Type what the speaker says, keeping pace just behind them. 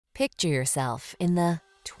Picture yourself in the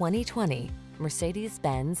 2020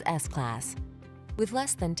 Mercedes-Benz S-Class. With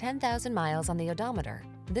less than 10,000 miles on the odometer,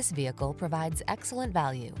 this vehicle provides excellent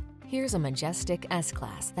value. Here's a majestic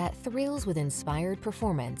S-Class that thrills with inspired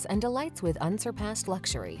performance and delights with unsurpassed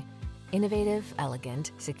luxury. Innovative,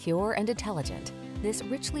 elegant, secure, and intelligent, this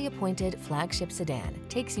richly appointed flagship sedan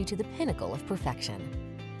takes you to the pinnacle of perfection.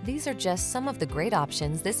 These are just some of the great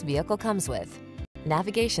options this vehicle comes with: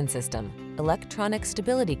 navigation system, electronic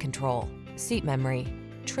stability control, seat memory,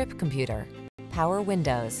 trip computer, power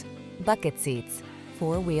windows, bucket seats,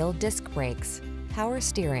 four-wheel disc brakes, power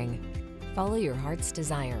steering. Follow your heart's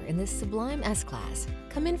desire in this sublime S-Class.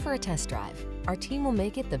 Come in for a test drive. Our team will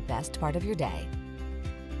make it the best part of your day.